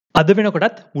අද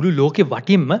වෙනකොටත් මුළු ලෝකෙ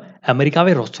වටින්ම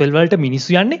ඇමරිකාවේ රොස්වෙල් වලට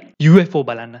මිනිස්සු යන්නේ UFO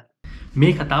බලන්න.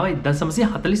 මේ කතාව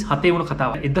 1947 වුණ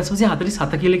කතාව.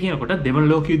 1947 කියලා කියනකොට දෙවන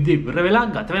ලෝක යුද්ධය ඉවර වෙලා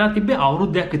ගත වෙලා තිබ්බේ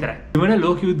අවුරුද්දක් විතරයි. දෙවන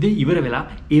ලෝක යුද්ධය ඉවර වෙලා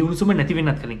ඒ උණුසුම නැති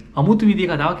වෙන්නත් කලින් අමුතු විදිය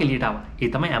කතාවක් එළියට ආවා. ඒ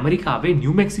තමයි ඇමරිකාවේ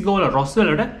නිව් මෙක්සිකෝ වල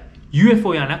රොස්වෙල් වලට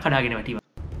UFO යානයක් කඩාගෙන වැටීම.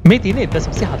 මේ තියෙන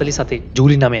 1947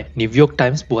 ජූලි 9 නිව්යෝක්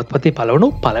ටයිම්ස් පුවත්පතේ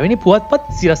පළවුණු පළවෙනි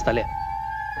පුවත්පත් සිරස්තලය.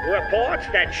 Reports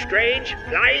that strange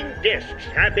flying discs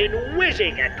have been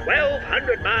whizzing at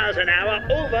 1,200 miles an hour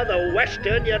over the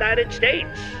western United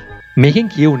States.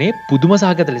 මේකෙන් කියුනේ පුදුම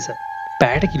සහගත ලෙස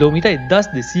පැයට කිලෝමීටර්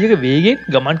 1200ක වේගයෙන්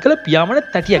ගමන් කළ පියාඹන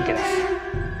තැටියක් ගැන.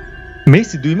 මේ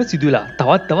සිදුවීම සිදුවලා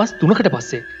තවත් දවස් 3කට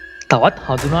පස්සේ තවත්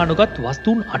හඳුනා නොගත්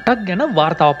වස්තුන් 8ක් ගැන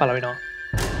වාර්තාවක් පළ වෙනවා.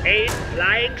 8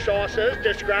 flying saucers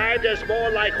described as more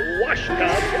like wash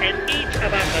tubs and each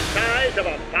about the size of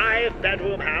a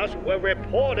 5-bedroom house were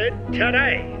reported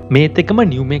today. මේත් එක්කම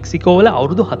නිව් මෙක්සිකෝ වල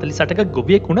අවුරුදු 48ක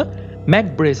ගොවියෙක් වුණ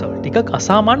මැක් බ්‍රේසල් ටිකක්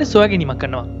අසාමාන්‍ය සොයාගැනීමක්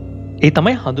කරනවා. ඒ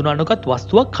තමයි හඳුනා නොගත්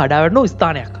වස්තුවක් කඩා වැටෙන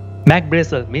ස්ථානයක්. මැක්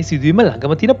බ්‍රේසල් මේ සිදුවීම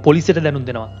ළඟම තියෙන පොලිසියට දැනුම්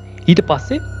දෙනවා. ඊට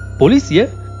පස්සේ පොලිසිය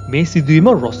මේ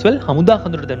සිදුවීම රොස්වෙල් හමුදා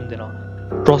කඳවුරට දැනුම් දෙනවා.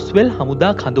 රොස්වෙල්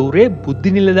හමුදා කඳවුරේ බුද්ධි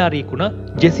නිලධාරියෙක් වුණ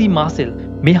ජෙසි මාසෙල්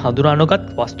මේ හඳුනා නොගත්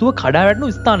වස්තුව කඩා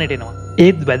වැටෙන ස්ථානයට එනවා.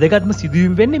 ඒත් වැදගත්ම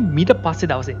සිදුවීම වෙන්නේ මීට පස්සේ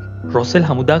දවසේ. රොස්වෙල්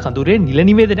හමුදා කඳවුරේ නිල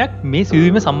නිවේදනයක් මේ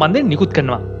සිදුවීම සම්බන්ධයෙන් නිකුත්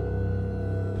කරනවා.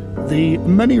 The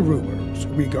many rumors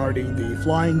regarding the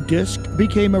flying disc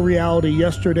became a reality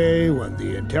yesterday when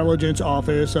the intelligence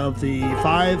office of the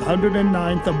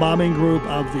 509th Bombing Group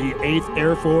of the 8th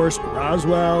Air Force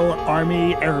Roswell Army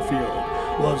Airfield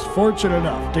was fortunate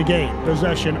enough to gain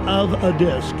possession of a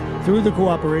disc through the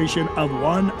cooperation of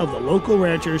one of the local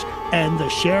ranchers and the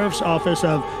sheriff's office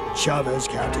of Chavez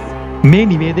County. මේ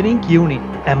නිවේදනයෙන් කියුණේ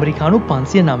ඇමරිකානු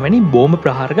 509 වැනි බෝම්බ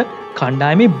ප්‍රහාරක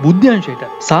කණ්ඩායමේ බුද්ධ්‍යංශයට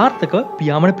සාර්ථකව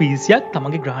පියාඹන පිරිසියක්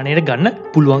තමගේ ග්‍රහණයට ගන්න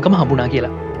පුළුවන්කම හම්බුණා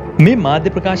කියලා. මේ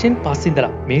මාධ්‍ය ප්‍රකාශයෙන් පස්සේ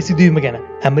ඉඳලා මේ සිදුවීම ගැන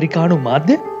ඇමරිකානු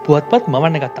මාධ්‍ය පුවත්පත්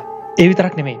මවන්න ගත්තා. ඒ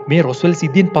විතරක් නෙමෙයි මේ රොස්වෙල්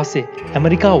සිද්ධියෙන් පස්සේ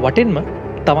ඇමරිකාව වටෙන්ම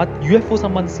තවත් UFO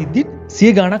සම්බන්ධ සිද්ධීන්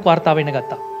 100 ගණනක් වාර්තා වෙන්න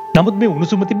ගත්තා. නමුත් මේ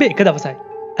උණුසුම තිබ්බේ එක දවසයි.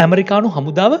 ඇමරිකානු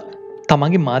හමුදාව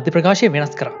තමන්ගේ මාධ්‍ය ප්‍රකාශය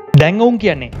වෙනස් කරා. දැන් ඔවුන්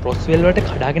කියන්නේ රොස්වෙල් වලට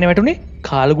කඩාගෙන වැටුනේ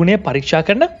කාලගුණය පරීක්ෂා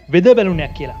කරන වෙදර්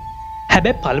බැලුනයක් කියලා.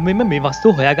 හැබැයි පළමුවෙන්ම මේ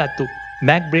වස්තුව හොයාගත්තු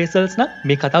මැක් බ්‍රේසල්ස් නම්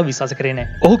මේ කතාව විශ්වාස කරේ නැහැ.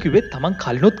 ඔහු කිව්වේ තමන්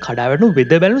කලිනුත් කඩා වැටුණු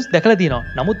වෙදර් බැලුන්ස් දැකලා තියෙනවා.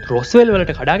 නමුත් රොස්වෙල්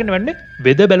වලට කඩාගෙන වැටුනේ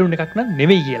වෙදර් බැලුන් එකක් නම්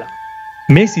නෙවෙයි කියලා.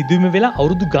 මේ සිදුවීම වෙලා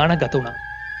අවුරුදු ගාණක් ගත වුණා.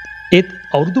 ඒත්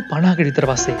අවුරුදු 50කට විතර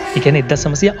පස්සේ, ඒ කියන්නේ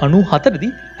 1994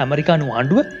 දී ඇමරිකානු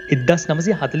ආණ්ඩුව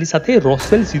 1947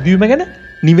 රොස්වෙල් සිදුවීම ගැන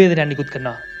නිවේදනයක් නිකුත්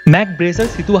කරනවා. මැක්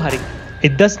බ්‍රේසල්ස් හිතුවා හරි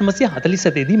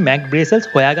 1947 දී මැක් බ්‍රේසල්ස්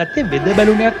හොයාගත්තේ වෙදර්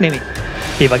බැලුන් එකක් නෙවෙයි.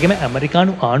 ඒ වගේම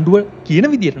ඇමරිකානු ආණ්ඩුව කියන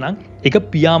විදිහට නම් ඒක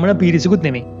පියාඹන පීරිසකුත්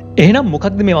නෙමෙයි. එහෙනම්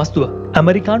මොකක්ද මේ වස්තුව?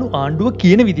 ඇමරිකානු ආණ්ඩුව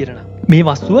කියන විදිහට නම් මේ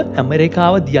වස්තුව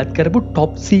ඇමරිකාව දියත් කරපු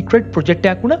টপ සීක්‍රට්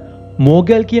ප්‍රොජෙක්ට් එකක් වුණ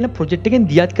මෝගල් කියන ප්‍රොජෙක්ට් එකෙන්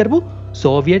දියත් කරපු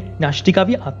සෝවියට්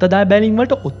න්‍යෂ්ටිකවි අත්දැක බැලීම්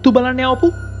වලට ඔත්තු බලන්න යවපු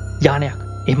යානයක්.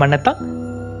 එහෙම නැත්නම්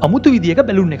අමුතු විදියක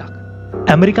බැලුන් එකක්.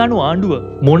 ඇමරිකානු ආණ්ඩුව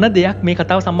මොන දෙයක් මේ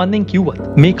කතාව සම්බන්ධයෙන් කිව්වත්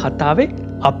මේ කතාවේ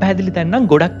අපහැදිලි තැන් නම්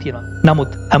ගොඩක් තියෙනවා.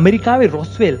 නමුත් ඇමරිකාවේ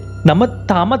රොස්වෙල් නම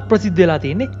තාමත් ප්‍රසිද්ධ වෙලා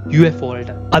තියෙන්නේ UFO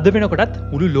වලට. අද වෙනකොටත්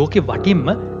මුළු ලෝකෙ වටින්ම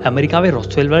ඇමරිකාවේ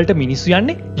රොස්වෙල් වලට මිනිස්සු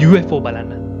යන්නේ UFO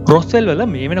බලන්න. රොස්වෙල් වල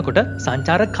මේ වෙනකොට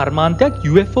සංචාරක කර්මාන්තයක්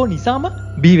UFO නිසාම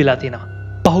බිහි වෙලා තියෙනවා.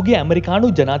 පහුගිය ඇමරිකානු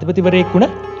ජනාධිපතිවරයෙක්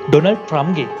වුණ ඩොනල්ඩ්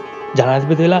ට්‍රම්ප්ගේ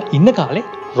ජනාධිපති වෙලා ඉන්න කාලේ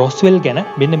රොස්වෙල් ගැන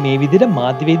මෙන්න මේ විදිහට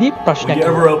මාධ්‍යවේදී ප්‍රශ්නයක් Would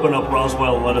you ever open up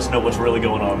Roswell and let us know what's really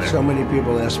going on there? So many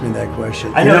people ask me that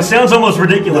question. I know it sounds almost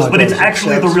ridiculous, but it's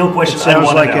actually the real question I want to know. It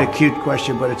sounds like a cute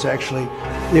question, but it's actually,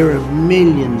 there are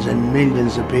millions and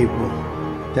millions of people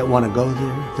that want to go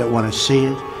there, that want to see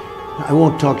it. I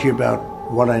won't talk to you about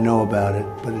what I know about it,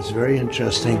 but it's very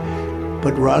interesting.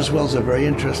 But Roswell's a very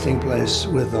interesting place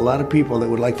with a lot of people that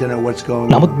would like to know what's going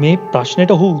on. නමුත් මේ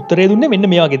ප්‍රශ්නෙට ඔහු උත්තරේ දුන්නේ මෙන්න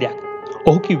මේ වගේ දෙයක්.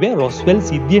 ඔහු කිව්වේ රොස්වෙල්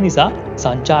සිද්ධිය නිසා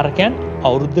සංචාරකයන්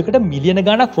අවුරුද්දකට මිලියන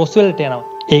ගණක් රොස්වෙල්ට යනවා.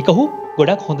 ඒක ඔහු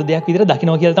ගොඩක් හොඳ දෙයක් විදිහට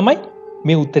දකිනවා කියලා තමයි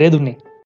මේ උත්තරේ දුන්නේ.